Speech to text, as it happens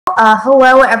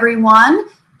Hello, everyone,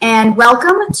 and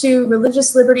welcome to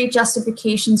Religious Liberty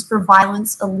Justifications for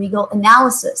Violence, a Legal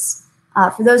Analysis.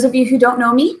 For those of you who don't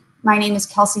know me, my name is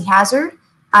Kelsey Hazzard.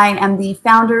 I am the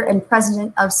founder and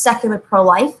president of Secular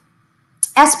Pro-Life.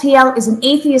 SPL is an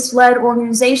atheist-led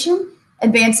organization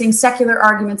advancing secular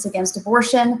arguments against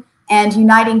abortion and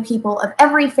uniting people of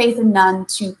every faith and none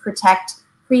to protect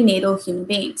prenatal human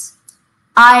beings.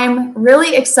 I'm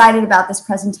really excited about this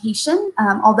presentation.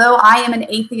 Although I am an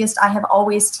atheist, I have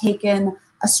always taken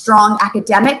a strong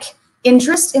academic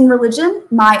interest in religion.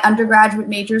 My undergraduate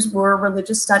majors were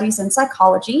religious studies and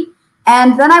psychology.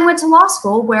 And then I went to law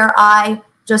school where I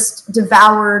just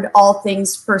devoured all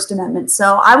things First Amendment.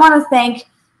 So I want to thank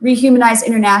Rehumanize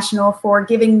International for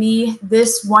giving me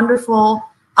this wonderful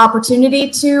opportunity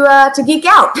to geek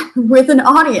out with an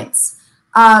audience.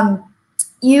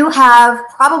 You have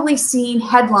probably seen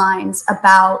headlines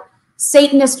about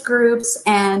Satanist groups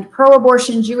and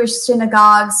pro-abortion Jewish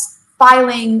synagogues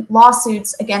filing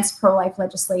lawsuits against pro-life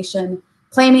legislation,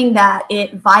 claiming that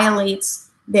it violates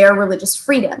their religious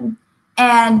freedom.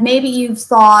 And maybe you've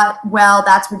thought, well,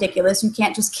 that's ridiculous. You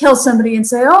can't just kill somebody and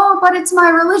say, oh, but it's my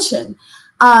religion.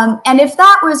 And if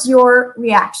that was your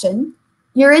reaction,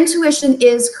 your intuition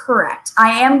is correct.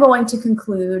 I am going to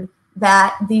conclude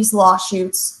that these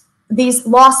lawsuits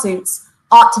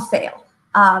ought to fail.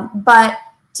 But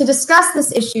to discuss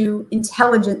this issue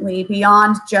intelligently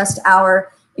beyond just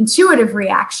our intuitive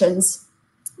reactions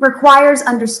requires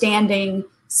understanding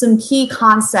some key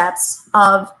concepts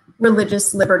of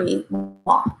religious liberty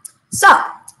law. So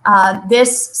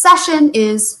this session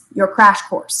is your crash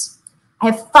course. I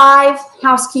have 5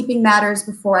 housekeeping matters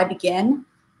before I begin.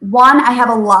 1, I have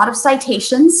a lot of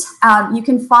citations. You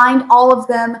can find all of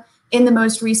them in the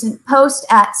most recent post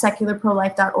at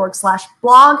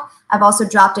secularprolife.org/blog. I've also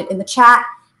dropped it in the chat.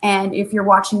 And if you're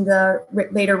watching the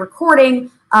later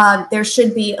recording, there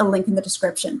should be a link in the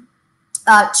description.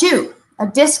 2, a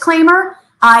disclaimer.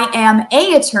 I am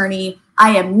an attorney.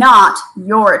 I am not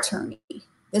your attorney.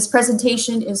 This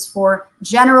presentation is for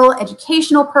general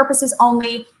educational purposes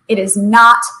only. It is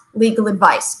not legal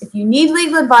advice. If you need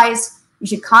legal advice, you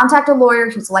should contact a lawyer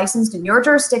who's licensed in your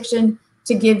jurisdiction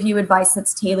to give you advice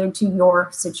that's tailored to your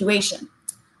situation.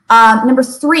 Number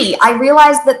 3, I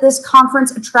realized that this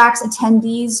conference attracts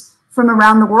attendees from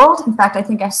around the world. In fact, I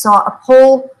think I saw a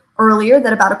poll earlier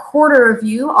that about a quarter of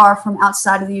you are from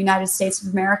outside of the United States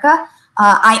of America.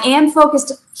 I am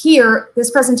focused here. This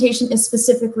presentation is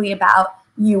specifically about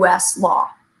US law.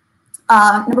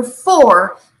 Number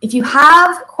 4, if you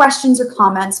have questions or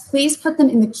comments, please put them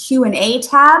in the Q&A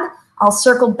tab. I'll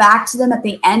circle back to them at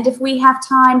the end if we have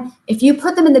time. If you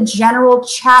put them in the general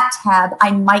chat tab, I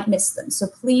might miss them. So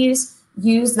please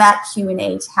use that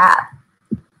Q&A tab.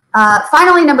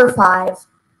 Finally, number 5,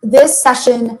 this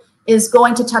session is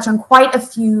going to touch on quite a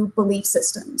few belief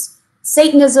systems.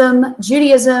 Satanism,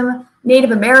 Judaism,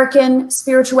 Native American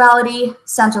spirituality,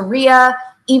 Santeria,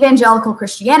 evangelical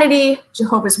Christianity,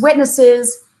 Jehovah's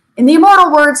Witnesses. In the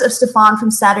immortal words of Stefan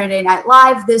from Saturday Night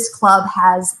Live, this club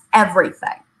has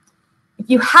everything. If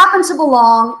you happen to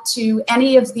belong to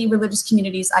any of the religious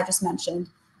communities I just mentioned,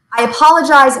 I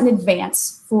apologize in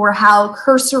advance for how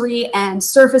cursory and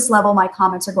surface level my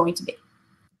comments are going to be.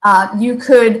 You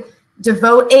could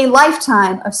devote a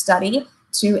lifetime of study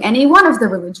to any one of the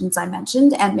religions I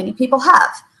mentioned, and many people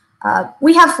have.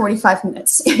 We have 45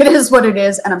 minutes. It is what it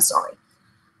is, and I'm sorry.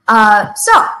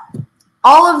 So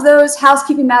all of those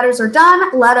housekeeping matters are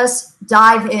done. Let us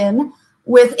dive in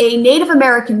with a Native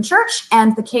American church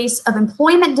and the case of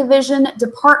Employment Division,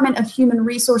 Department of Human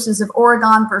Resources of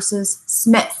Oregon versus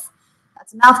Smith.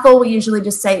 That's a mouthful. We usually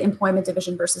just say Employment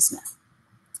Division versus Smith.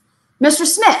 Mr.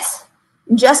 Smith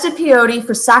ingested peyote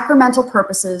for sacramental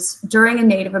purposes during a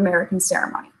Native American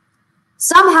ceremony.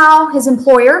 Somehow his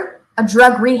employer, a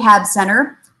drug rehab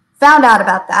center, found out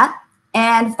about that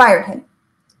and fired him.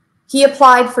 He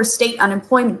applied for state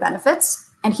unemployment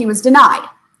benefits and he was denied.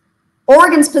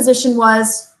 Oregon's position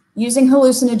was using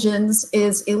hallucinogens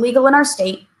is illegal in our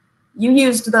state. You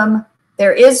used them.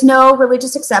 There is no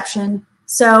religious exception.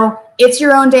 So it's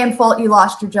your own damn fault you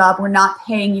lost your job. We're not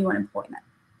paying you unemployment.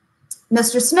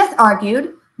 Mr. Smith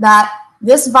argued that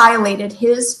this violated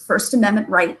his First Amendment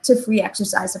right to free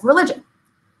exercise of religion.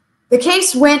 The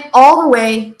case went all the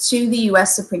way to the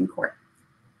US Supreme Court.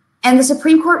 And the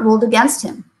Supreme Court ruled against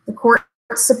him. The court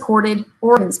supported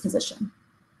Oregon's position.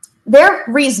 Their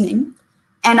reasoning,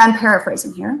 and I'm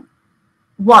paraphrasing here,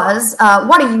 was,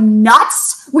 what are you,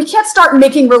 nuts? We can't start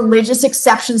making religious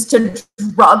exceptions to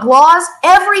drug laws.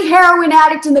 Every heroin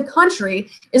addict in the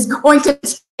country is going to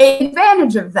take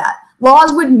advantage of that.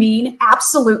 Laws would mean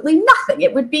absolutely nothing.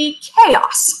 It would be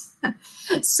chaos.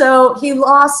 So he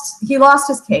lost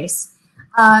his case.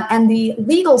 And the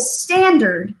legal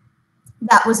standard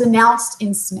that was announced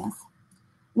in Smith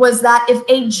was that if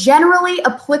a generally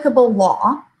applicable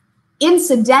law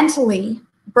incidentally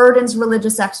burdens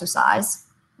religious exercise,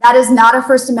 that is not a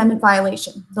First Amendment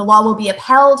violation. The law will be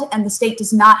upheld, and the state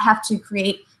does not have to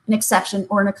create an exception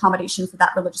or an accommodation for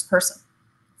that religious person.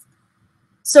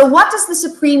 So what does the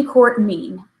Supreme Court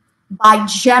mean by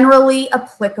generally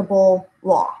applicable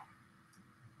law?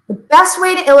 The best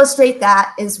way to illustrate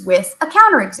that is with a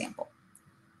counterexample.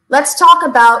 Let's talk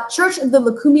about Church of the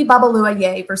Lukumi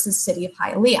Babalu versus City of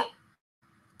Hialeah.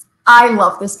 I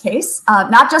love this case,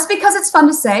 not just because it's fun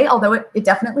to say, although it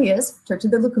definitely is, Church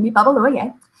of the Lukumi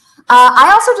Babalu.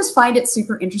 I also just find it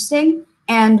super interesting,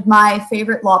 and my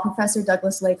favorite law professor,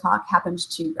 Douglas Laycock, happened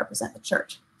to represent the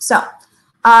church. So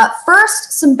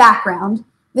first, some background.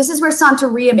 This is where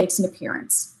Santeria makes an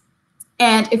appearance.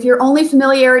 And if your only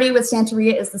familiarity with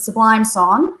Santeria is the Sublime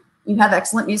song, you have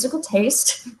excellent musical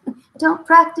taste. I don't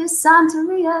practice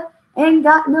Santeria, ain't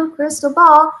got no crystal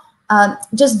ball.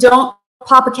 Just don't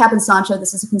pop a cap in Sancho.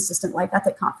 This is a consistent life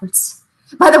ethic conference.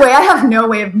 By the way, I have no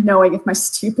way of knowing if my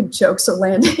stupid jokes are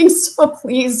landing, so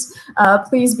please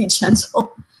be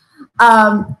gentle.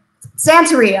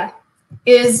 Santeria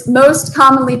is most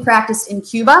commonly practiced in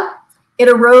Cuba. It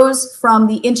arose from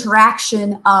the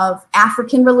interaction of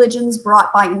African religions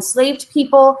brought by enslaved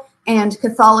people and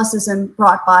Catholicism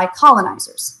brought by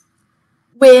colonizers.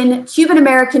 When Cuban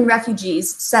American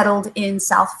refugees settled in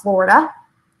South Florida,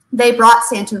 they brought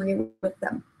Santeria with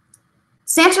them.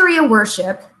 Santeria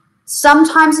worship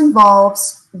sometimes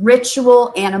involves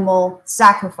ritual animal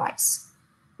sacrifice,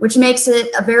 which makes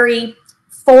it a very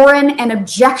foreign and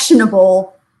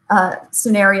objectionable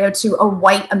scenario to a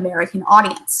white American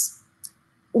audience.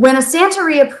 When a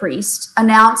Santeria priest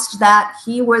announced that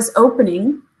he was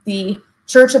opening the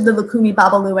Church of the Lukumi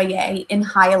Babalu in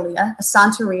Hialeah, a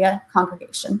Santeria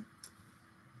congregation,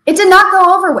 it did not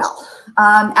go over well.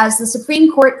 As the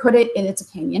Supreme Court put it in its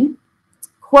opinion,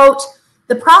 quote,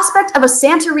 "The prospect of a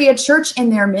Santeria church in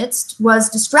their midst was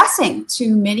distressing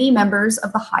to many members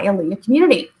of the Hialeah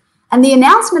community, and the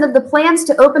announcement of the plans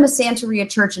to open a Santeria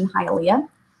church in Hialeah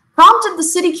prompted the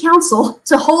city council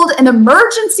to hold an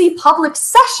emergency public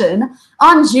session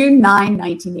on June 9,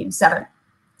 1987.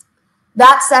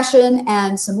 That session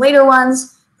and some later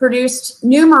ones produced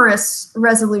numerous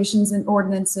resolutions and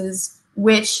ordinances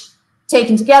which,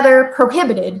 taken together,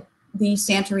 prohibited the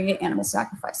Santeria animal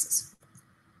sacrifices.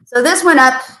 So this went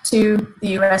up to the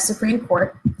U.S. Supreme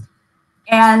Court,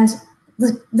 and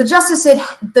the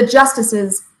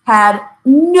justices had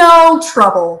no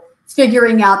trouble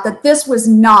figuring out that this was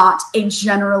not a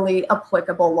generally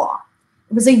applicable law.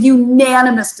 It was a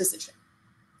unanimous decision.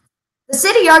 The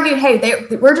city argued,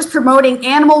 hey, we're just promoting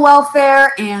animal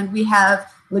welfare, and we have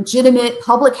legitimate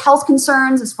public health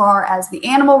concerns as far as the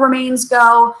animal remains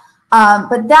go.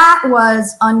 But that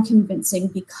was unconvincing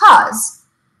because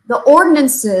the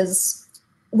ordinances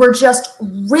were just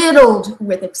riddled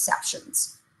with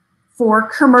exceptions for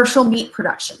commercial meat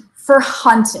production, for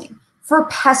hunting, for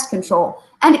pest control,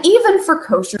 and even for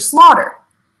kosher slaughter.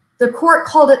 The court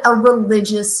called it a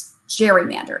religious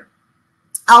gerrymander.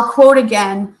 I'll quote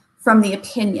again from the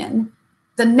opinion.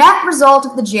 The net result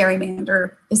of the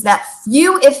gerrymander is that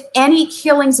few, if any,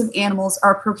 killings of animals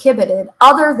are prohibited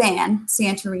other than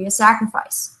Santeria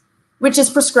sacrifice, which is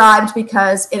prescribed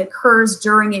because it occurs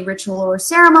during a ritual or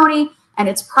ceremony, and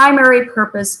its primary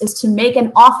purpose is to make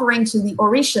an offering to the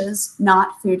orishas,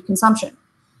 not food consumption.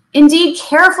 Indeed,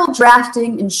 careful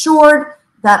drafting ensured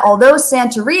that although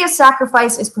Santeria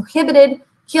sacrifice is prohibited,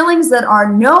 killings that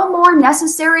are no more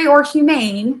necessary or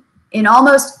humane in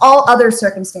almost all other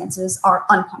circumstances are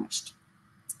unpunished.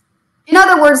 In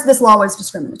other words, this law was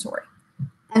discriminatory.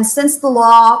 And since the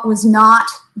law was not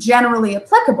generally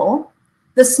applicable,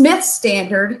 the Smith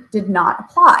standard did not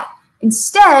apply.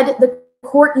 Instead, the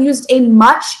court used a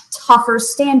much tougher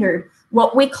standard,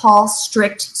 what we call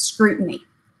strict scrutiny.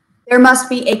 There must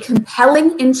be a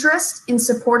compelling interest in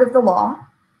support of the law,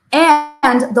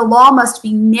 and the law must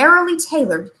be narrowly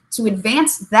tailored to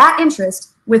advance that interest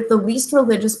with the least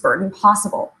religious burden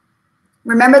possible.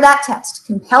 Remember that test: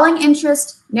 compelling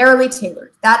interest, narrowly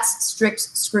tailored. That's strict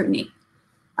scrutiny.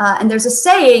 And there's a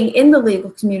saying in the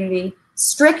legal community,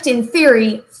 strict in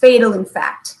theory, fatal in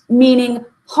fact, meaning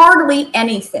hardly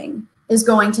anything is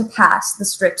going to pass the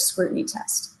strict scrutiny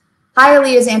test.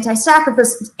 Hialeah's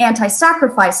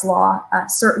anti-sacrifice law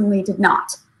certainly did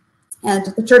not. And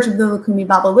the Church of the Lukumi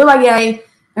Babalu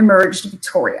emerged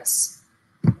victorious.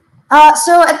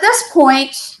 So at this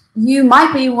point, you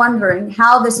might be wondering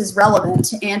how this is relevant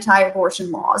to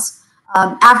anti-abortion laws.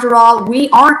 After all, we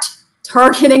aren't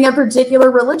targeting a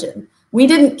particular religion. We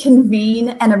didn't convene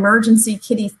an emergency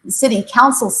city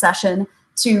council session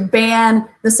to ban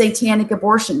the satanic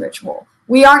abortion ritual.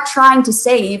 We aren't trying to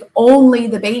save only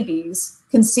the babies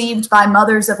conceived by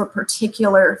mothers of a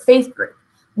particular faith group.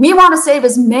 We want to save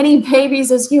as many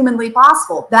babies as humanly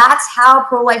possible. That's how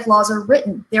pro-life laws are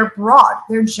written. They're broad.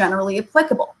 They're generally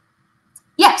applicable.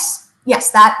 Yes,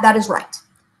 that is right.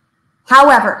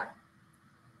 However,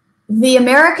 the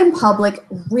American public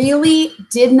really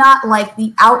did not like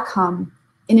the outcome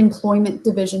in Employment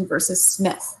Division versus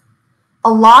Smith.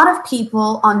 A lot of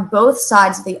people on both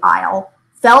sides of the aisle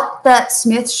felt that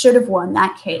Smith should have won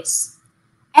that case.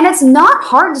 And it's not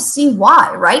hard to see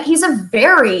why, right? He's a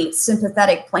very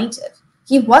sympathetic plaintiff.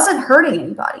 He wasn't hurting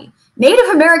anybody. Native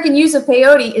American use of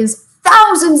peyote is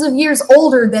thousands of years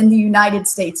older than the United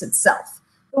States itself.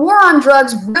 The war on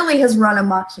drugs really has run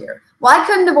amok here. Why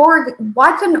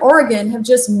couldn't Oregon have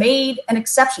just made an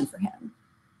exception for him?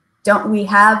 Don't we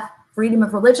have freedom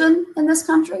of religion in this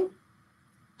country?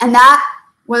 And that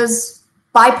was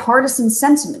bipartisan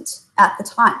sentiment at the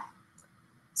time.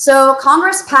 So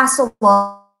Congress passed a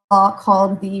law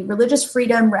called the Religious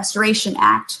Freedom Restoration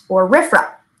Act, or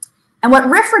RFRA. And what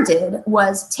RFRA did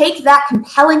was take that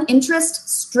compelling interest,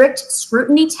 strict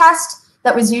scrutiny test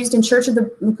that was used in Church of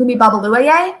the Lukumi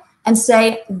Babalu and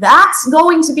say, that's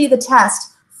going to be the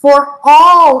test for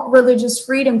all religious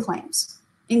freedom claims,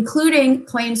 including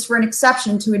claims for an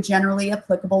exception to a generally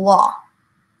applicable law.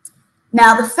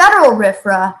 Now, the federal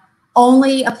RFRA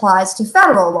only applies to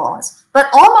federal laws, but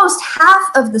almost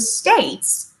half of the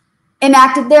states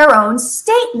enacted their own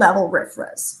state-level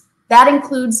RFRAs. That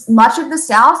includes much of the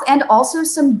South and also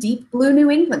some deep blue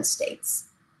New England states.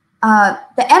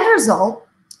 The end result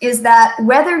is that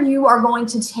whether you are going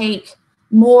to take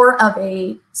more of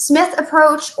a Smith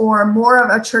approach or more of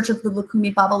a Church of the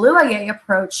Lukumi Babalu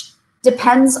approach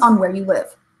depends on where you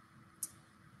live.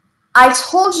 I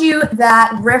told you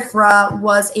that RFRA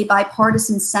was a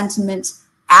bipartisan sentiment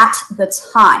at the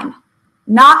time,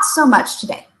 not so much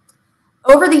today.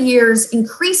 Over the years,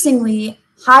 increasingly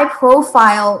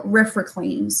high-profile RFRA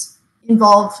claims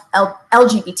involve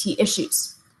LGBT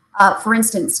issues. For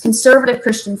instance, conservative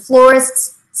Christian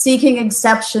florists seeking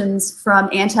exceptions from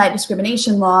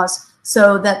anti-discrimination laws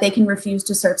so that they can refuse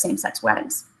to serve same-sex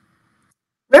weddings.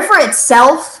 RFRA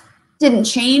itself didn't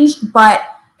change, but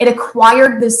it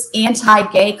acquired this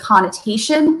anti-gay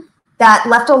connotation that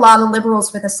left a lot of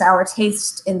liberals with a sour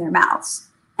taste in their mouths.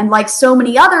 And like so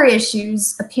many other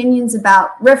issues, opinions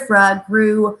about RFRA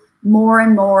grew more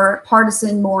and more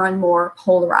partisan, more and more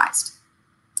polarized.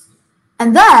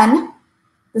 And then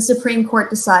the Supreme Court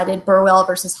decided Burwell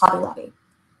versus Hobby Lobby.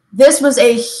 This was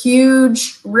a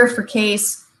huge RFRA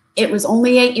case. It was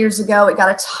only 8 years ago. It got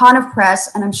a ton of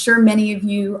press, and I'm sure many of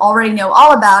you already know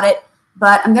all about it,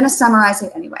 but I'm going to summarize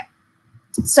it anyway.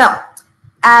 So,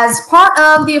 as part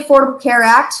of the Affordable Care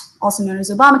Act, also known as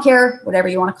Obamacare, whatever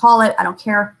you want to call it, I don't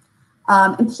care,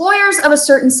 employers of a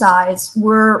certain size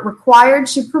were required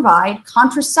to provide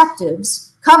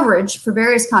contraceptives, coverage for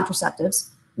various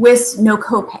contraceptives, with no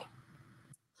copay.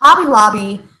 Hobby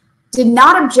Lobby did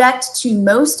not object to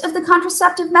most of the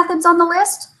contraceptive methods on the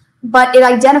list, but it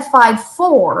identified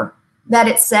 4 that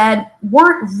it said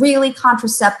weren't really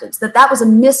contraceptives, that was a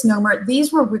misnomer.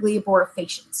 These were really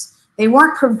abortifacients. They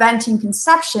weren't preventing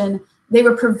conception, they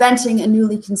were preventing a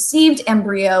newly conceived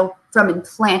embryo from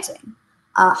implanting.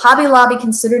 Hobby Lobby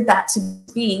considered that to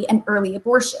be an early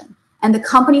abortion, and the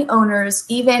company owner's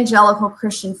evangelical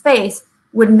Christian faith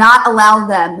would not allow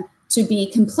them to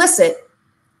be complicit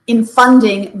in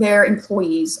funding their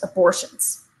employees'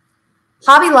 abortions.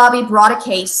 Hobby Lobby brought a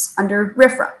case under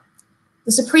RFRA.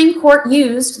 The Supreme Court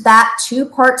used that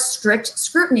 2-part strict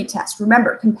scrutiny test.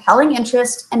 Remember, compelling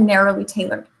interest and narrowly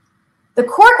tailored. The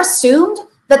court assumed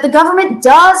that the government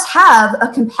does have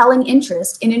a compelling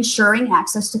interest in ensuring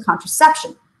access to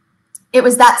contraception. It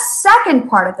was that second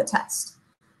part of the test,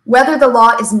 whether the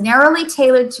law is narrowly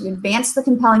tailored to advance the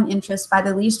compelling interest by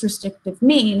the least restrictive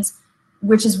means,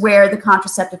 which is where the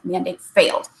contraceptive mandate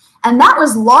failed. And that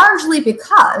was largely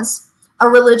because a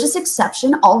religious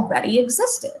exception already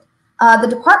existed. The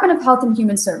Department of Health and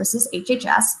Human Services,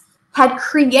 HHS, had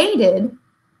created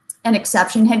an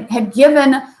exception, had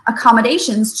given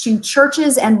accommodations to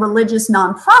churches and religious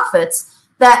nonprofits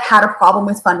that had a problem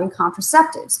with funding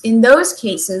contraceptives. In those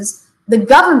cases, the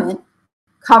government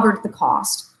covered the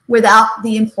cost without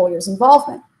the employer's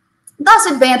involvement, thus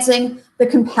advancing the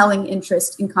compelling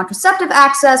interest in contraceptive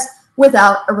access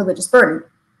without a religious burden.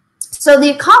 So the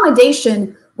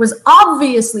accommodation was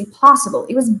obviously possible.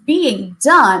 It was being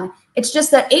done. It's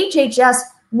just that HHS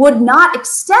would not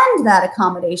extend that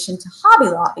accommodation to Hobby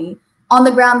Lobby on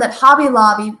the ground that Hobby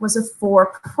Lobby was a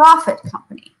for-profit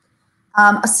company.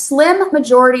 A slim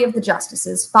majority of the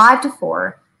justices,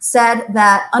 5-4, said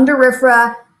that under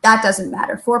RFRA, that doesn't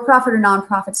matter. For-profit or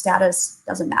non-profit status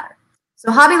doesn't matter.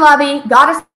 So Hobby Lobby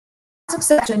got its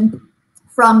exception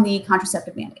from the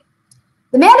contraceptive mandate.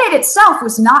 The mandate itself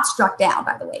was not struck down,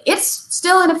 by the way. It's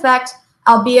still in effect,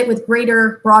 albeit with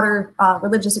greater, broader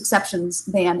religious exceptions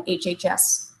than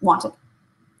HHS wanted.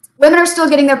 Women are still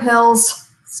getting their pills.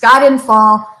 Sky didn't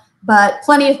fall, but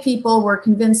plenty of people were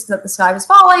convinced that the sky was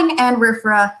falling, and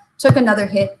RFRA took another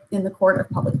hit in the court of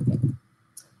public opinion.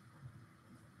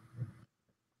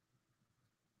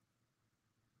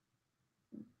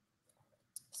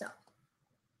 So,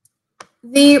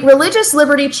 the religious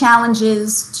liberty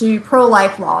challenges to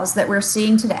pro-life laws that we're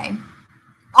seeing today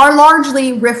are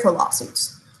largely RFRA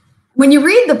lawsuits. When you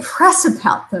read the press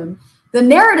about them, the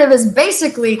narrative is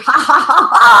basically, ha ha ha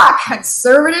ha,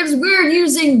 conservatives, we're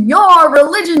using your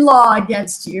religion law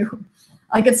against you.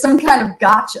 Like it's some kind of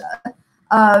gotcha.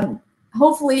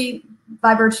 Hopefully,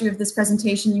 by virtue of this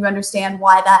presentation, you understand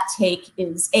why that take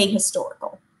is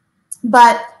ahistorical.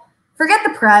 But forget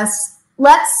the press.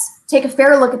 Let's take a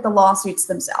fair look at the lawsuits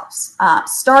themselves,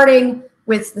 starting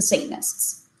with the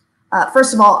Satanists.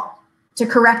 First of all, to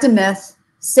correct a myth,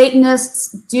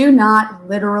 Satanists do not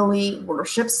literally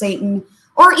worship Satan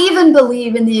or even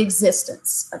believe in the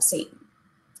existence of Satan.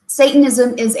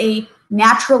 Satanism is a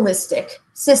naturalistic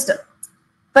system,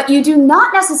 but you do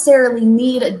not necessarily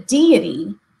need a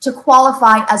deity to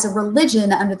qualify as a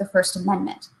religion under the First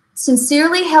Amendment.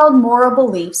 Sincerely held moral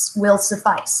beliefs will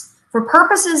suffice. For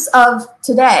purposes of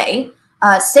today,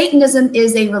 Satanism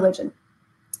is a religion.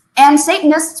 And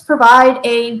Satanists provide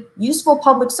a useful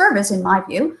public service, in my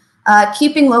view,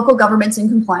 keeping local governments in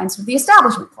compliance with the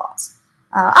Establishment Clause.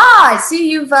 I see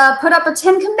you've put up a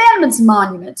 10 Commandments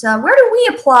monument. Where do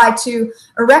we apply to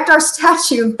erect our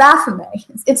statue of Baphomet?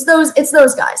 It's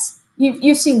those guys.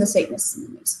 You've seen the Satanists in the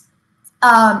news.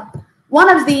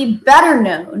 One of the better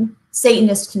known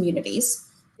Satanist communities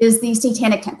is the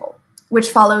Satanic Temple, which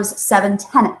follows 7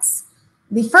 tenets.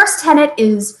 The first tenet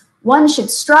is one should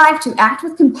strive to act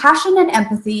with compassion and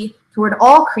empathy toward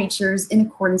all creatures in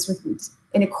accordance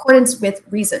with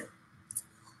reason.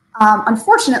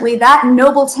 Unfortunately, that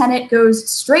noble tenet goes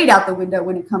straight out the window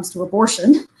when it comes to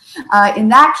abortion. In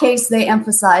that case, they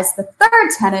emphasize the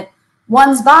third tenet,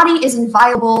 one's body is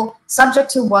inviolable, subject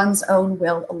to one's own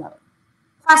will alone.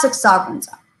 Classic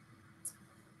sovereignty.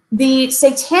 The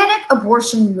satanic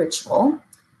abortion ritual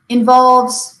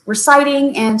involves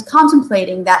reciting and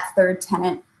contemplating that third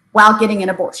tenet while getting an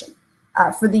abortion,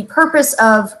 for the purpose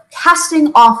of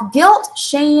casting off guilt,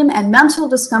 shame, and mental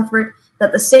discomfort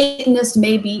that the Satanist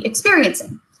may be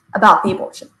experiencing about the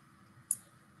abortion.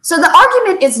 So the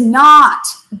argument is not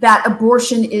that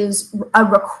abortion is a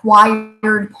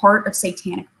required part of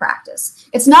satanic practice.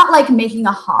 It's not like making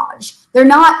a Hajj. They're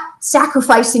not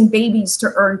sacrificing babies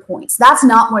to earn points. That's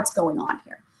not what's going on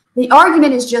here. The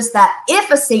argument is just that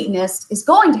if a Satanist is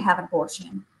going to have an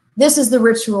abortion, this is the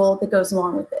ritual that goes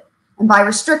along with it. And by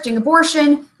restricting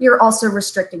abortion, you're also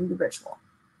restricting the ritual.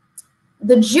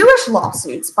 The Jewish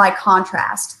lawsuits, by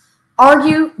contrast,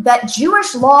 argue that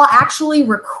Jewish law actually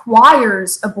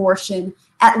requires abortion,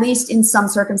 at least in some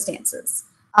circumstances.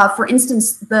 For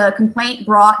instance, the complaint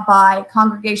brought by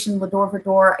Congregation Lador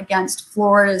Vador against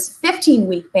Florida's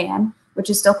 15-week ban, which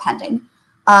is still pending,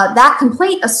 that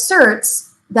complaint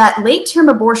asserts that late-term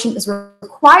abortion is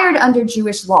required under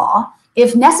Jewish law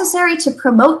if necessary to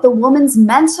promote the woman's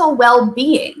mental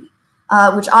well-being,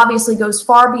 which obviously goes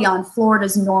far beyond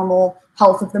Florida's normal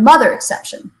health of the mother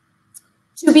exception.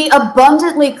 To be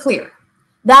abundantly clear,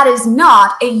 that is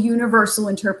not a universal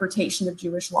interpretation of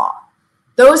Jewish law.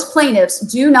 Those plaintiffs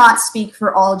do not speak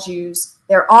for all Jews.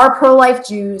 There are pro-life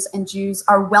Jews, and Jews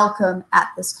are welcome at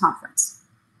this conference.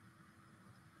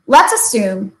 Let's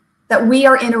assume that we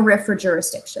are in a RFRA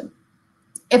jurisdiction.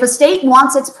 If a state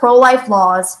wants its pro-life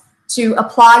laws to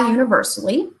apply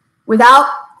universally without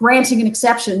granting an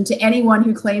exception to anyone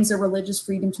who claims a religious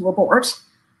freedom to abort,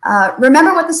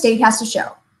 remember what the state has to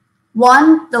show.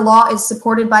 1, the law is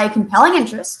supported by a compelling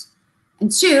interest, and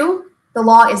 2, the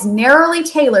law is narrowly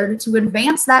tailored to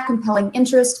advance that compelling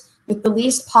interest with the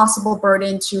least possible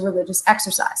burden to religious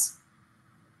exercise.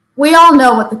 We all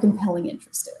know what the compelling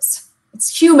interest is.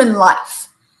 It's human life.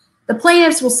 The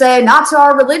plaintiffs will say, not to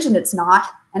our religion, it's not,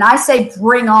 and I say,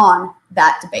 bring on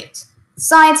that debate. The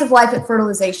science of life at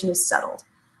fertilization is settled.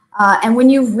 And when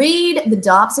you read the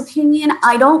Dobbs opinion,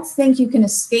 I don't think you can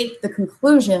escape the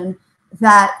conclusion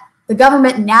that the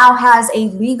government now has a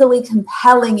legally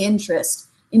compelling interest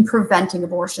in preventing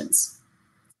abortions.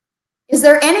 Is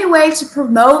there any way to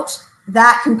promote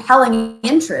that compelling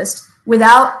interest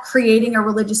without creating a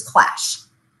religious clash.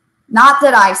 Not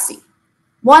that I see.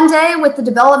 One day, with the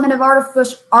development of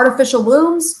artificial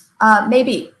wombs,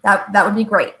 maybe that would be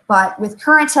great. But with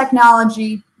current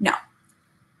technology, no.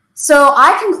 So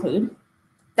I conclude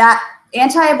that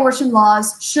anti-abortion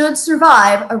laws should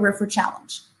survive a RFRA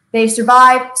challenge. They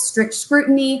survive strict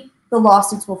scrutiny, the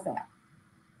lawsuits will fail.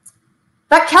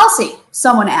 But Kelsey,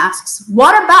 someone asks,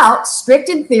 what about strict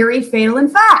in theory, fatal in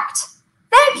fact?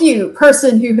 Thank you,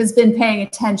 person who has been paying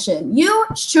attention. You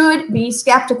should be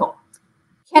skeptical.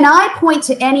 Can I point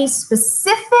to any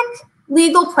specific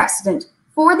legal precedent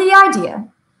for the idea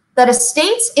that a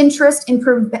state's interest in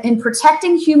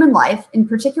protecting human life, in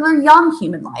particular young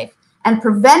human life, and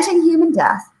preventing human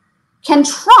death can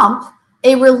trump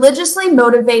a religiously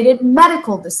motivated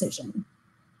medical decision?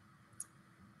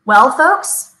 Well,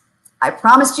 folks, I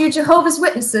promised you Jehovah's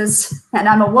Witnesses, and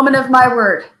I'm a woman of my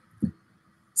word.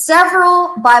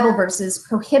 Several Bible verses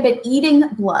prohibit eating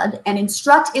blood and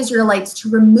instruct Israelites to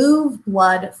remove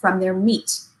blood from their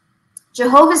meat.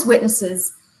 Jehovah's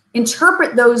Witnesses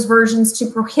interpret those versions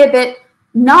to prohibit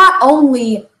not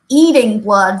only eating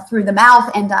blood through the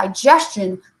mouth and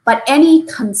digestion, but any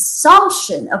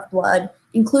consumption of blood,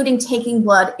 including taking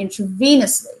blood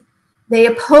intravenously. They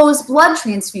oppose blood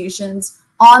transfusions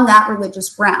on that religious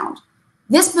ground.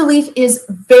 This belief is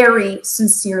very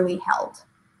sincerely held.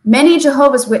 Many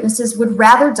Jehovah's Witnesses would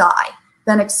rather die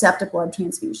than accept a blood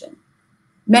transfusion.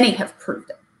 Many have proved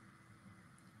it.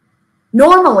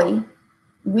 Normally,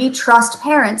 we trust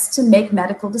parents to make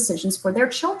medical decisions for their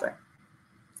children.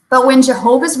 But when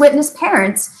Jehovah's Witness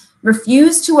parents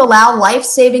refuse to allow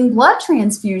life-saving blood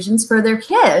transfusions for their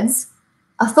kids,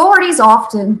 authorities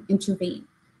often intervene.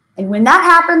 And when that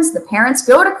happens, the parents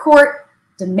go to court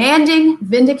demanding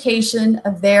vindication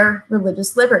of their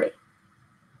religious liberty.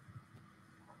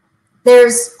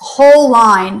 There's a whole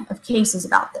line of cases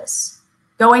about this,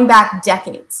 going back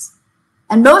decades.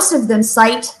 And most of them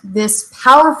cite this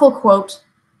powerful quote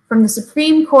from the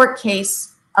Supreme Court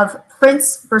case of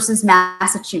Prince versus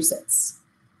Massachusetts.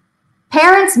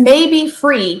 Parents may be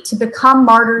free to become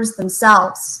martyrs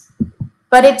themselves,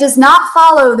 but it does not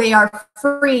follow they are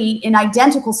free in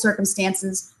identical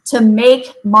circumstances to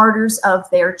make martyrs of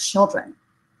their children.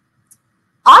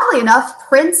 Oddly enough,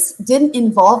 Prince didn't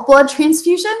involve blood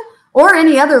transfusion or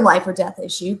any other life or death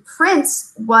issue.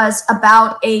 Prince was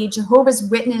about a Jehovah's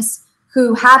Witness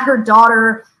who had her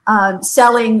daughter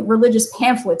selling religious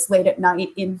pamphlets late at night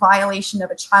in violation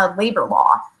of a child labor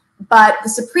law. But the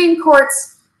Supreme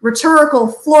Court's rhetorical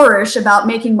flourish about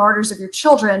making martyrs of your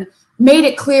children made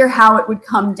it clear how it would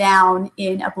come down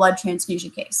in a blood transfusion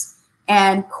case.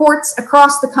 And courts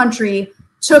across the country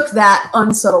took that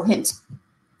unsubtle hint.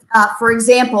 For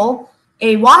example,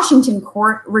 a Washington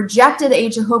court rejected a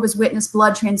Jehovah's Witness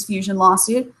blood transfusion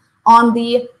lawsuit on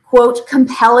the, quote,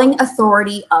 compelling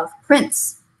authority of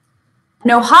Prince.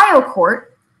 An Ohio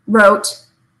court wrote,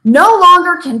 no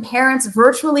longer can parents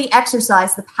virtually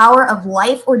exercise the power of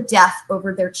life or death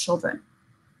over their children,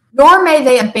 nor may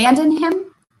they abandon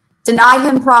him, deny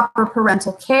him proper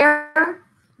parental care,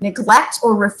 neglect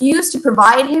or refuse to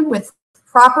provide him with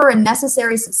proper and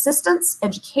necessary subsistence,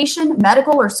 education,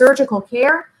 medical or surgical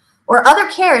care, or other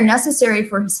care necessary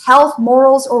for his health,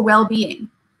 morals, or well-being.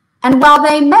 And while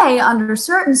they may, under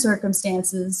certain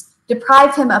circumstances,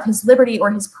 deprive him of his liberty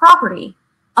or his property,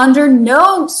 under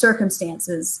no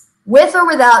circumstances, with or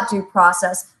without due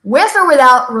process, with or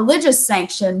without religious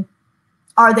sanction,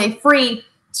 are they free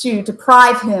to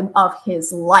deprive him of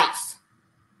his life.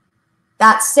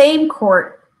 That same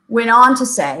court went on to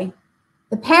say,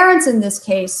 the parents in this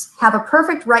case have a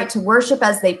perfect right to worship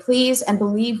as they please and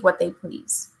believe what they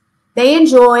please. They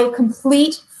enjoy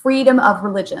complete freedom of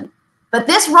religion. But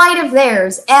this right of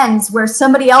theirs ends where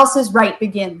somebody else's right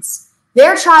begins.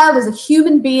 Their child is a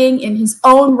human being in his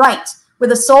own right,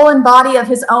 with a soul and body of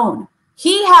his own.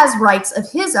 He has rights of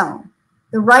his own,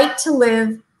 the right to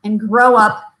live and grow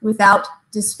up without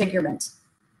disfigurement.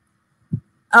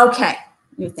 Okay,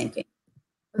 you're thinking.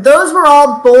 Those were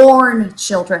all born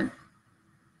children.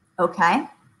 Okay.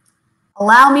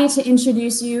 Allow me to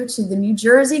introduce you to the New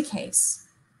Jersey case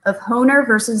of Honer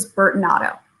versus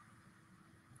Bertinato.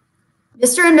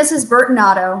 Mr. and Mrs.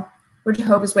 Bertinato were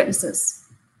Jehovah's Witnesses.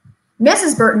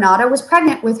 Mrs. Bertinato was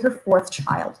pregnant with her fourth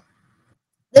child.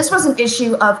 This was an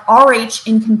issue of RH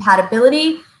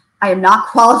incompatibility. I am not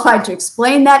qualified to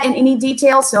explain that in any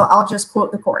detail, so I'll just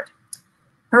quote the court.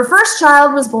 Her first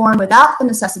child was born without the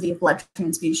necessity of blood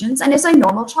transfusions and is a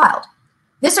normal child.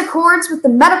 This accords with the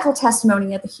medical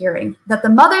testimony at the hearing that the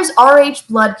mother's RH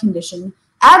blood condition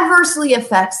adversely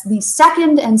affects the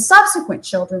second and subsequent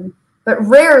children, but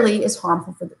rarely is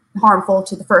harmful harmful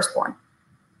to the firstborn.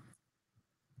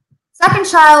 Second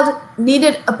child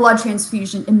needed a blood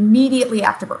transfusion immediately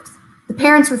after birth. The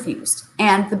parents refused,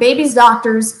 and the baby's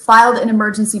doctors filed an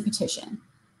emergency petition.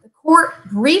 The court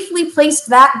briefly placed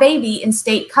that baby in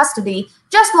state custody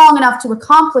just long enough to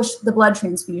accomplish the blood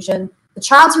transfusion. The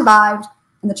child survived,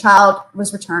 and the child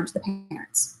was returned to the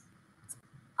parents.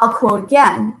 I'll quote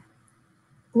again.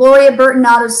 Gloria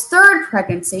Bertinato's third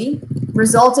pregnancy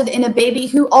resulted in a baby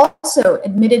who also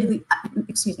admittedly,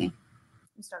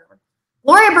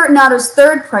 Gloria Bertinato's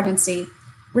third pregnancy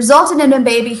resulted in a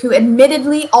baby who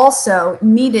admittedly also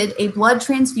needed a blood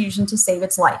transfusion to save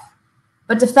its life.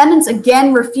 But defendants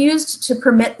again refused to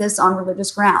permit this on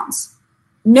religious grounds.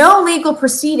 No legal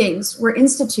proceedings were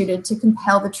instituted to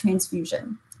compel the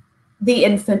transfusion. The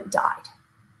infant died.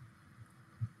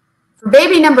 For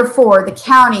baby number 4, the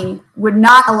county would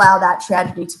not allow that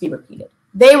tragedy to be repeated.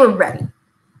 They were ready.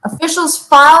 Officials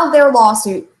filed their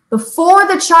lawsuit before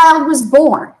the child was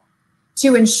born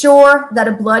to ensure that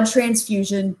a blood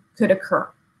transfusion could occur.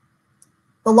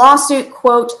 The lawsuit,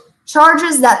 quote,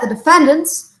 charges that the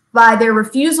defendants, by their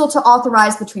refusal to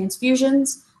authorize the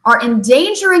transfusions, are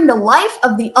endangering the life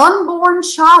of the unborn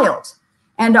child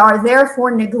and are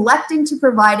therefore neglecting to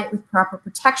provide it with proper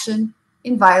protection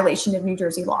in violation of New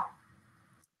Jersey law.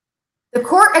 The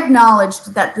court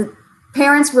acknowledged that the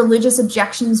parents' religious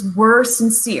objections were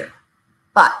sincere,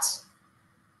 but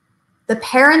the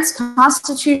parents'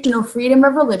 constitutional freedom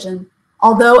of religion,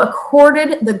 although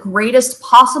accorded the greatest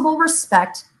possible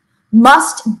respect,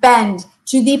 must bend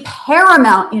to the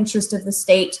paramount interest of the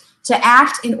state to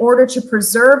act in order to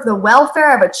preserve the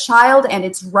welfare of a child and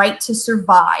its right to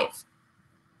survive.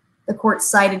 The court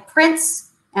cited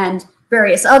Prince and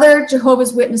various other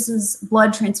Jehovah's Witnesses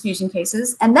blood transfusion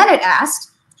cases, and then it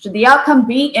asked, should the outcome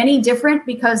be any different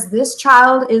because this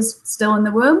child is still in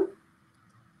the womb?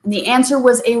 And the answer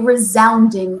was a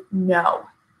resounding no.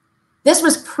 This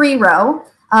was pre-Roe,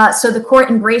 so the court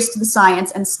embraced the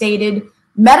science and stated,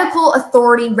 medical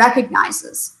authority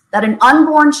recognizes that an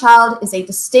unborn child is a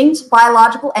distinct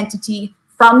biological entity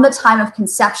from the time of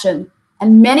conception,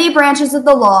 and many branches of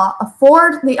the law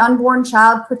afford the unborn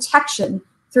child protection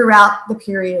throughout the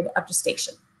period of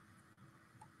gestation.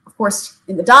 Of course,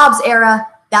 in the Dobbs era,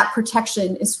 that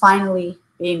protection is finally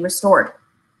being restored.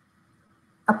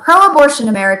 A pro-abortion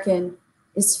American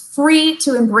is free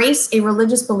to embrace a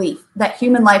religious belief that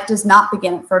human life does not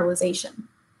begin at fertilization,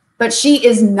 but she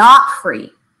is not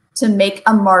free to make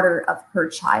a martyr of her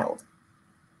child.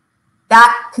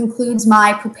 That concludes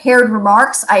my prepared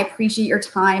remarks. I appreciate your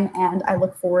time, and I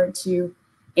look forward to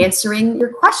answering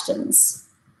your questions.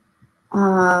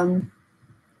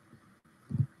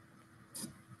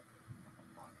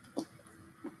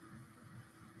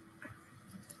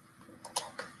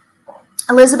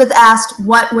 Elizabeth asked,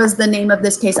 what was the name of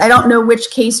this case? I don't know which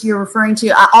case you're referring to.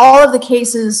 All of the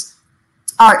cases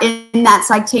are in that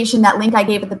citation, that link I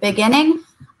gave at the beginning.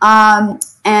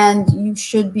 And you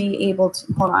should be able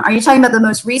to, hold on. Are you talking about the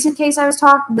most recent case I was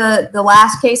talking, the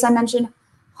last case I mentioned?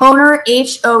 Honer,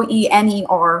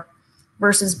 H-O-E-N-E-R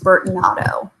versus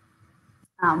Bertinato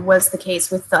was the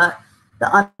case with the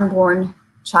unborn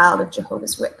child of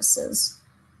Jehovah's Witnesses.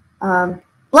 Love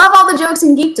all the jokes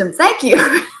and geekdom. Thank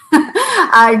you.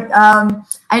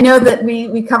 I know that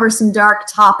we cover some dark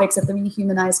topics at the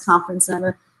Rehumanize conference, and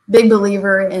I'm a big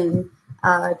believer in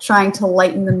trying to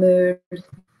lighten the mood.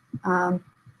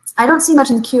 I don't see much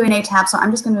in the Q&A tab, so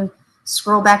I'm just going to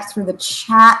scroll back through the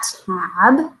chat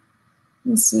tab. Let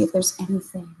me see if there's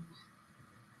anything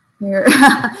here.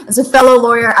 As a fellow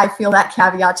lawyer, I feel that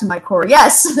caveat to my core.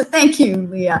 Yes, thank you,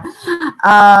 Leah.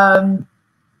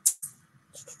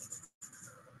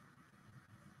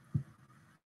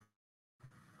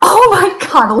 Oh my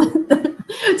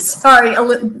God! Sorry,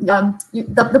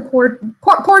 the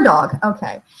poor dog.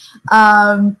 Okay.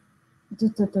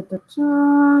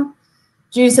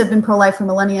 Jews have been pro-life for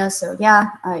millennia, so yeah,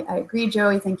 I agree,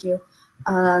 Joey. Thank you.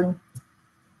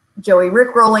 Joey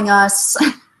rickrolling us.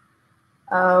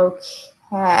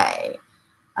 Okay.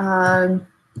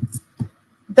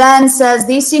 Ben says,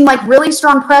 these seem like really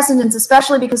strong precedents,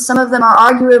 especially because some of them are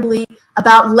arguably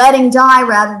about letting die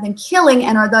rather than killing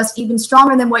and are thus even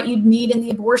stronger than what you'd need in the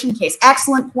abortion case.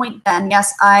 Excellent point, Ben.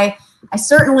 Yes, I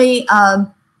certainly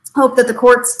hope that the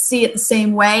courts see it the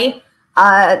same way.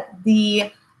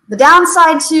 The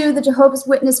downside to the Jehovah's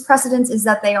Witness precedents is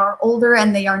that they are older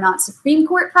and they are not Supreme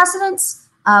Court precedents.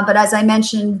 But as I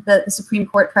mentioned, the Supreme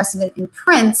Court precedent in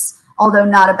Prince, although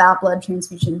not about blood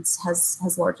transfusions,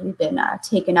 has largely been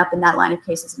taken up in that line of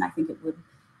cases, and I think it would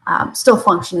still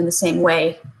function in the same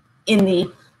way in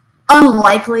the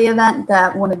unlikely event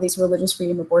that one of these religious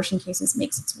freedom abortion cases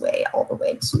makes its way all the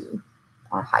way to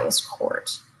our highest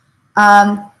court.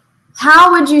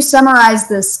 How would you summarize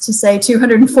this to say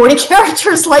 240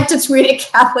 characters like to tweet at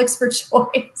Catholics for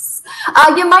choice?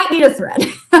 You might need a thread.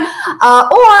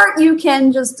 Or you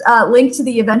can just link to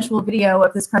the eventual video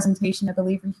of this presentation. I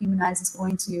believe Rehumanize is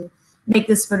going to make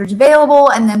this footage available,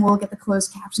 and then we'll get the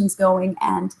closed captions going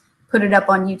and put it up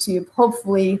on YouTube,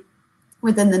 hopefully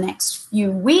within the next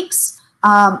few weeks.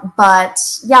 But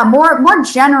yeah, more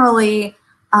generally,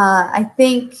 I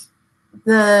think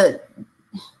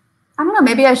I don't know,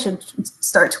 maybe I should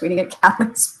start tweeting at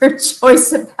Catholics for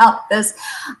choice about this.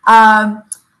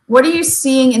 What are you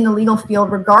seeing in the legal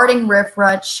field regarding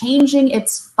RFRA changing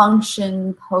its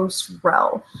function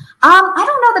post-Roe? I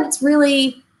don't know that it's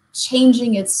really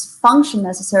changing its function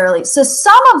necessarily. So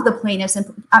some of the plaintiffs,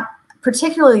 and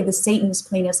particularly the Satanist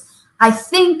plaintiffs, I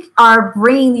think are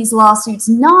bringing these lawsuits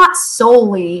not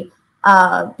solely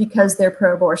because they're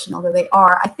pro-abortion, although they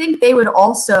are. I think they would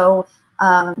also,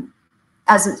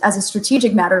 as a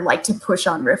strategic matter, like to push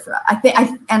on RFRA. I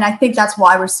think that's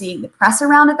why we're seeing the press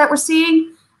around it that we're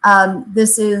seeing.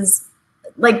 This is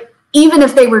like, even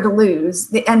if they were to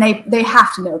lose, and they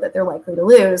have to know that they're likely to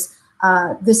lose,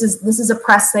 this is a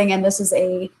press thing, and this is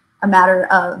a matter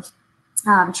of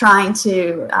trying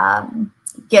to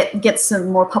get some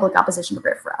more public opposition to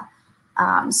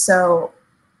RFRA. So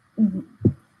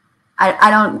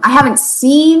I haven't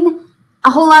seen a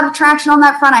whole lot of traction on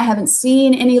that front. I haven't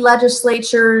seen any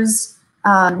legislatures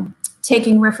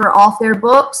taking RFRA off their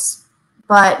books,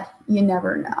 but you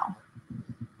never know.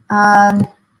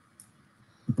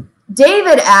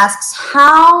 David asks,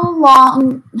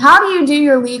 how do you do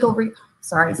your legal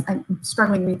sorry, I'm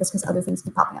struggling to read this because other things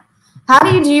keep popping up. How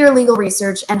do you do your legal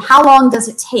research, and how long does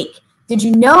it take? Did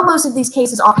you know most of these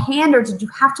cases offhand, or did you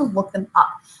have to look them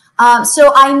up?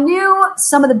 So I knew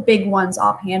some of the big ones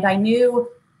offhand. I knew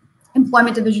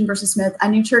Employment Division versus Smith. I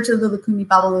knew Church of the Lukumi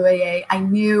Babalu AA. I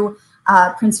knew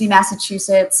Prince v.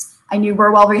 Massachusetts. I knew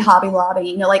Burwell v. Hobby Lobby.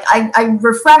 You know, like I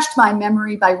refreshed my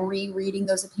memory by rereading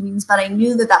those opinions, but I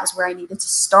knew that that was where I needed to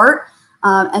start.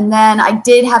 And then I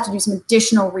did have to do some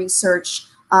additional research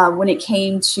when it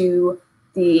came to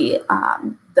the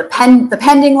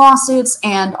pending lawsuits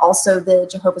and also the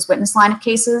Jehovah's Witness line of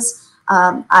cases.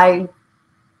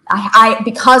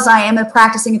 Because I am a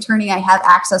practicing attorney, I have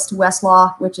access to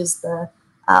Westlaw, which is the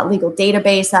legal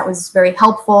database. That was very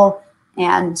helpful.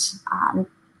 And,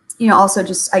 you know, also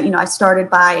just, I started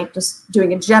by just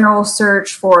doing a general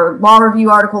search for law review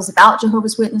articles about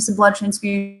Jehovah's Witness and blood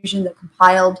transfusion that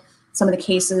compiled some of the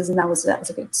cases. And that was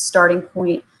a good starting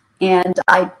point. And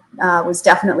I was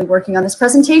definitely working on this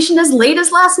presentation as late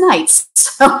as last night.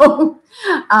 So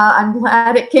I'm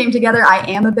glad it came together. I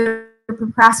am a bit of a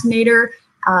procrastinator.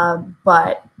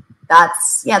 But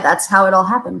that's how it all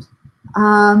happened.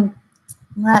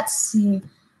 Let's see.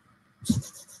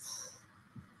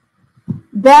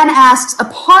 Ben asks,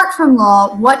 apart from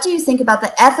law, what do you think about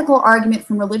the ethical argument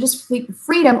from religious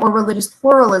freedom or religious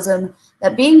pluralism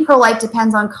that being pro-life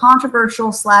depends on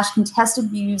controversial / contested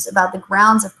views about the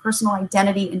grounds of personal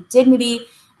identity and dignity,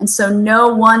 and so no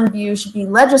one view should be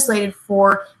legislated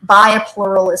for by a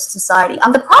pluralist society?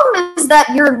 The problem is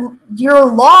that your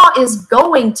law is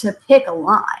going to pick a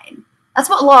line. That's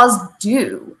what laws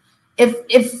do.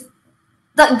 If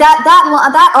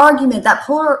that argument, that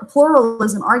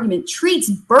pluralism argument,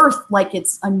 treats birth like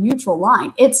it's a neutral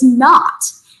line, it's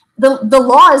not. The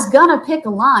law is gonna pick a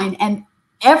line, and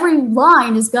every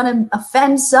line is gonna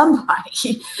offend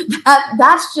somebody.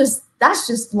 That's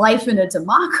just life in a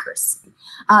democracy.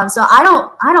 So I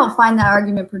don't find that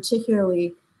argument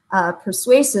particularly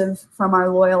persuasive from our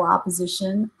loyal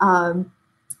opposition. I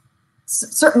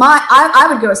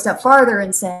would go a step farther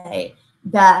and say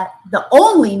that the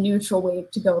only neutral way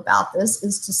to go about this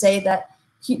is to say that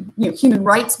human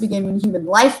rights begin when human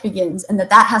life begins, and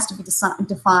that has to be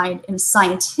defined in a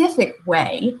scientific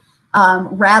way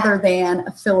rather than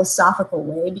a philosophical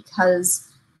way, because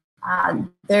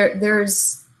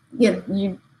there's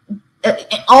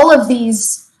all of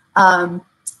these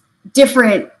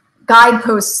different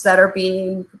guideposts that are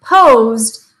being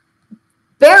proposed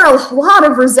bear a lot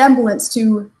of resemblance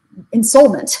to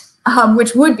ensoulment,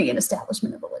 which would be an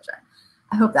establishment of religion.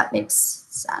 I hope that makes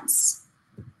sense.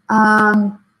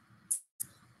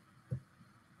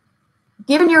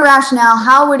 Given your rationale,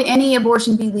 how would any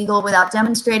abortion be legal without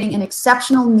demonstrating an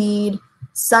exceptional need,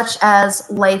 such as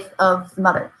life of the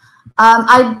mother?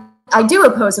 I do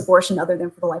oppose abortion other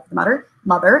than for the life of the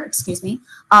mother, excuse me.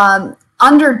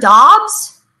 Under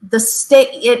Dobbs, the state,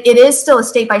 it is still a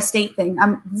state-by-state thing.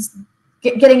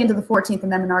 getting into the 14th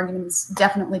Amendment argument is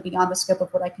definitely beyond the scope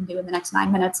of what I can do in the next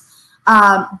 9 minutes.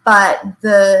 But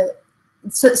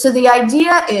so the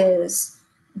idea is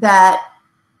that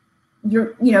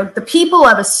the people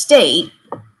of a state,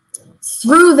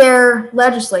 through their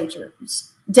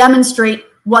legislatures, demonstrate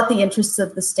what the interests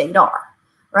of the state are,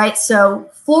 right? So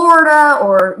Florida,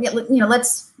 or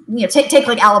let's take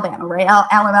like Alabama, right?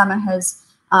 Alabama has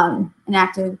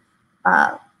enacted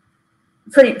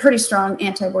pretty strong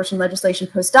anti-abortion legislation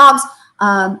post-Dobbs.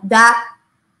 That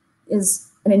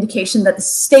is an indication that the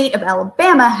state of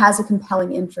Alabama has a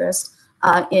compelling interest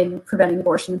in preventing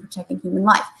abortion and protecting human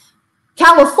life.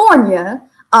 California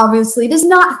obviously does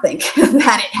not think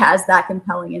that it has that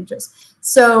compelling interest.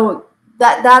 So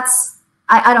that's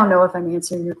I don't know if I'm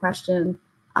answering your question,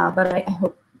 but I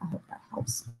hope that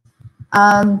helps.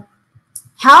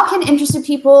 How can interested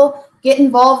people get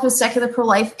involved with secular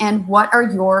pro-life, and what are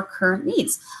your current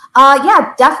needs?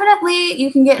 Yeah, definitely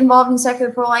you can get involved in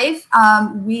secular pro-life.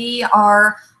 We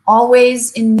are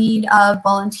always in need of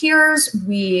volunteers.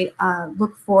 We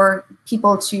look for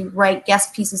people to write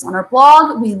guest pieces on our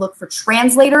blog. We look for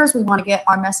translators. We want to get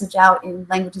our message out in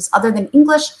languages other than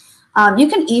English. You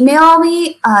can email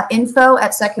me,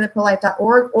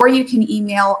 info@secularprolife.org, or you can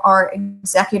email our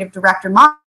executive director,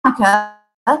 Monica,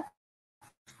 at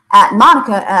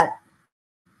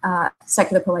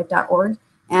secularprolife.org,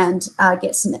 and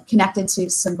get connected to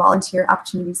some volunteer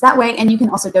opportunities that way. And you can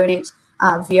also donate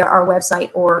via our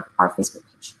website or our Facebook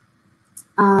page.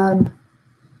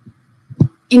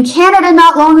 In Canada,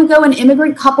 not long ago, an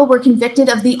immigrant couple were convicted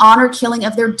of the honor killing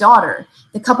of their daughter.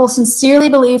 The couple sincerely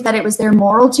believed that it was their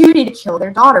moral duty to kill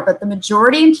their daughter, but the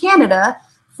majority in Canada,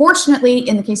 fortunately,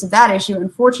 in the case of that issue,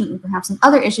 unfortunately, perhaps in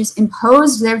other issues,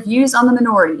 imposed their views on the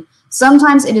minority.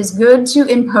 Sometimes it is good to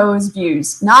impose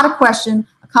views, not a question,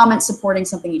 a comment supporting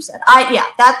something you said. Yeah,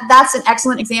 that's an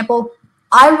excellent example.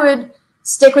 I would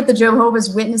stick with the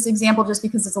Jehovah's Witness example just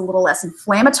because it's a little less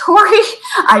inflammatory.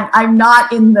 I'm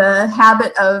not in the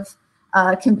habit of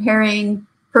comparing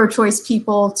pro-choice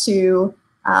people to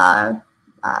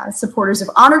supporters of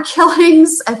honor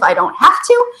killings if I don't have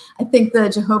to. I think the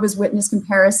Jehovah's Witness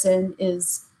comparison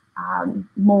is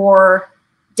more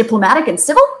diplomatic and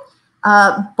civil.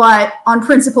 But on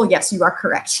principle, yes, you are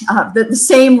correct. The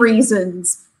same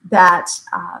reasons that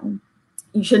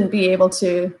you shouldn't be able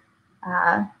to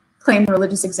claim the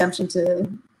religious exemption to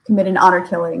commit an honor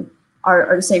killing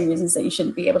are the same reasons that you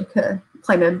shouldn't be able to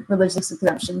claim a religious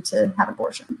exemption to have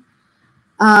abortion.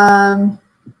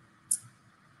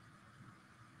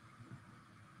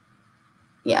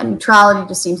 Yeah, neutrality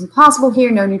just seems impossible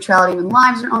here. No neutrality when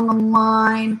lives are on the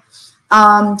line.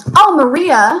 Oh,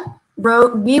 Maria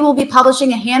wrote, we will be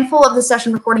publishing a handful of the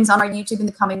session recordings on our YouTube in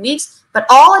the coming weeks, but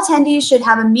all attendees should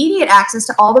have immediate access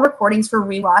to all the recordings for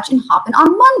rewatch and Hopin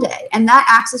on Monday, and that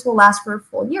access will last for a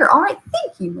full year. All right,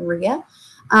 thank you, Maria.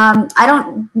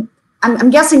 I'm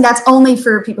guessing that's only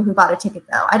for people who bought a ticket,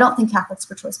 though. I don't think Catholics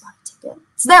for Choice bought a ticket.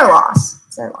 It's their loss.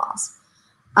 It's their loss.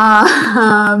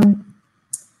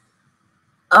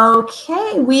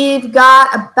 Okay, we've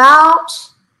got about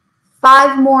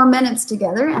 5 more minutes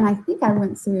together, and I think I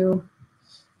went through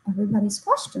everybody's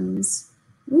questions.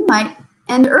 We might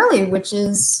end early, which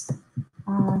is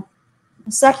a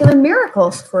secular miracle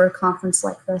for a conference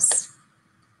like this.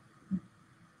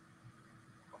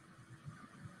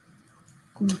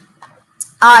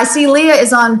 I see Leah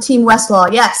is on Team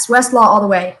Westlaw. Yes, Westlaw all the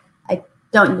way. I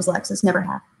don't use Lexis, never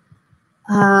have.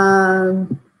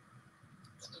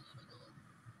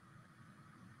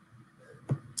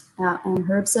 And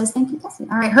Herb says, thank you, Kelsey.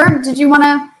 All right, Herb, did you want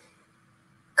to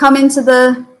come into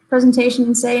the presentation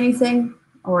and say anything?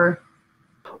 Or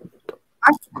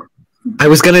I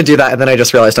was going to do that, and then I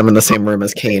just realized I'm in the same room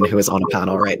as Kane, who is on a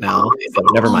panel right now. So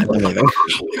never mind, I'm leaving.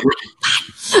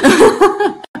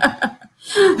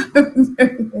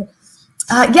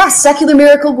 Yes, Secular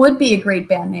Miracle would be a great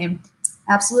band name.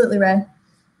 Absolutely, Ray.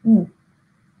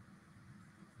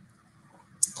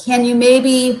 Can you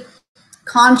maybe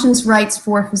conscience rights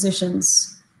for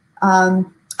physicians? Oh,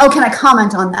 can I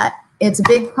comment on that? It's a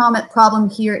big problem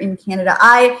here in Canada.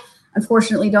 I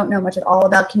unfortunately don't know much at all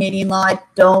about Canadian law. I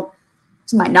don't,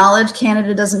 to my knowledge,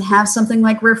 Canada doesn't have something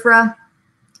like RFRA.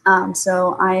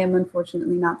 So I am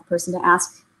unfortunately not the person to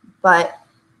ask. But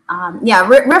yeah,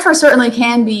 RFRA certainly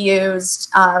can be used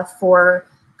for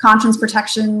conscience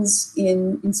protections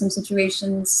in some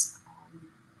situations.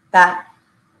 That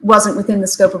wasn't within the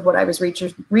scope of what I was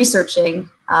researching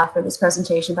for this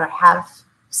presentation, but I have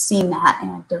seen that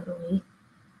anecdotally.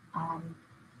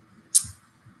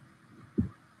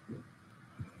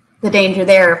 The danger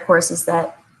there, of course, is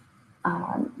that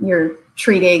you're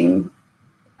treating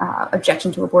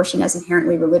objection to abortion as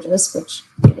inherently religious, which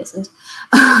it isn't.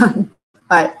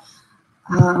 But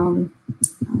okay,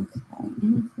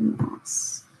 anything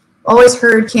else? Always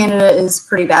heard Canada is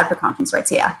pretty bad for conscience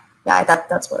rights. Yeah,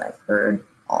 that's what I've heard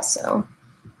also.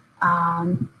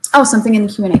 Oh, something in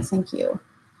the Q&A. Thank you.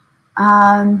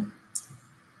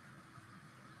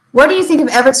 What do you think of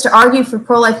efforts to argue for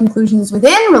pro-life conclusions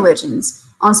within religions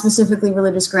on specifically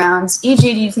religious grounds? E.g.,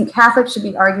 do you think Catholics should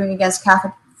be arguing against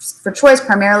Catholic for choice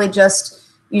primarily just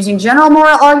using general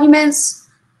moral arguments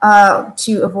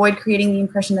to avoid creating the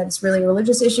impression that it's really a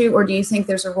religious issue, or do you think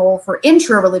there's a role for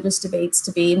intra-religious debates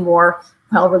to be more,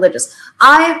 well, religious?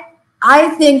 I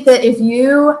think that if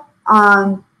you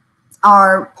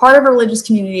are part of a religious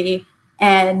community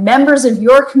and members of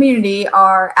your community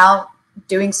are out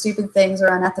doing stupid things or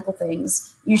unethical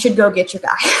things, you should go get your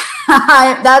guy.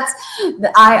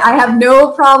 I have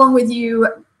no problem with you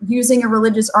using a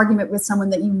religious argument with someone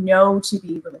that you know to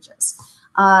be religious.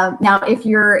 Now, if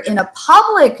you're in a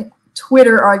public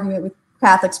Twitter argument with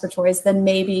Catholics for choice, then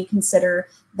maybe consider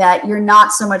that you're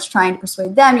not so much trying to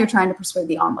persuade them, you're trying to persuade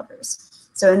the onlookers.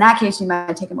 So in that case, you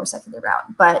might take a more secular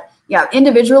route. But yeah,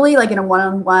 individually, like in a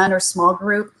one-on-one or small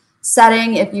group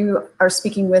setting, if you are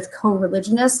speaking with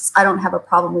co-religionists, I don't have a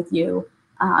problem with you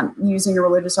using a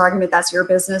religious argument. That's your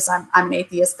business. I'm an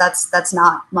atheist. That's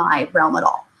not my realm at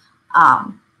all.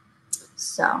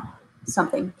 So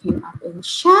something came up in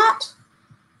chat.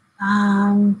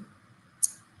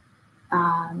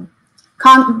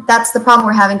 That's the problem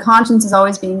we're having. Conscience is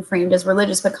always being framed as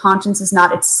religious, but conscience is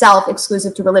not itself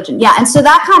exclusive to religion. Yeah, and so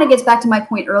that kind of gets back to my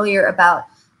point earlier about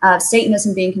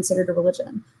Satanism being considered a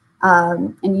religion.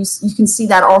 And you can see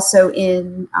that also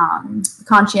in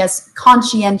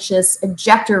conscientious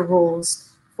objector rules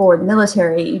for the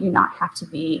military. You do not have to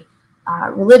be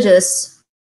religious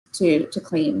to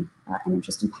claim an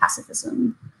interest in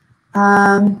pacifism.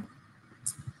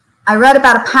 I read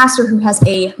about a pastor who has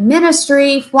a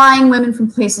ministry flying women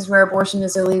from places where abortion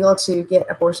is illegal to get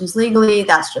abortions legally.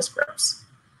 That's just gross.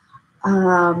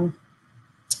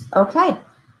 Okay.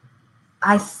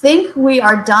 I think we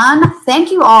are done.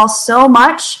 Thank you all so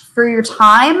much for your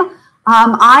time.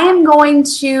 I am going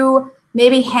to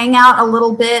maybe hang out a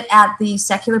little bit at the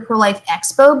Secular Pro-Life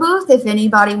Expo booth if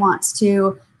anybody wants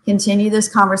to continue this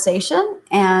conversation.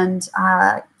 And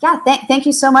yeah, thank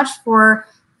you so much for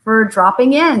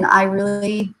dropping in. I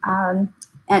really,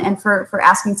 and for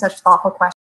asking such thoughtful questions.